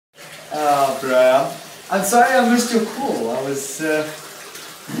Oh, bro. I'm sorry I missed your call. I was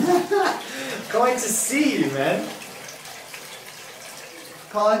going to see you, man.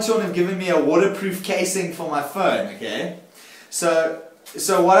 Carl and Sean have given me a waterproof casing for my phone, okay? So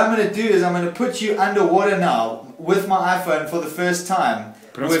what I'm going to do is I'm going to put you underwater now with my iPhone for the first time.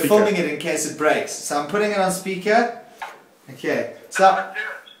 We're filming it in case it breaks. So I'm putting it on speaker. Okay. So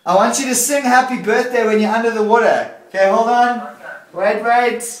I want you to sing happy birthday when you're under the water. Okay, hold on. Wait.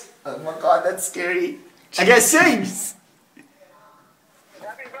 Oh my god, that's scary. Okay, sing!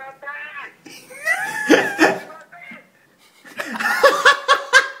 Happy birthday!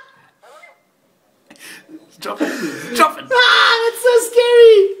 Drop it. Ah, that's so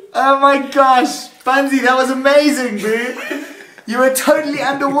scary! Oh my gosh, Bunzy, that was amazing, dude. You were totally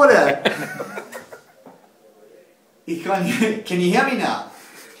underwater. Can you hear me now?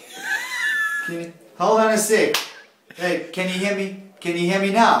 Hold on a sec. Hey, can you hear me? Can you hear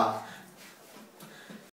me now?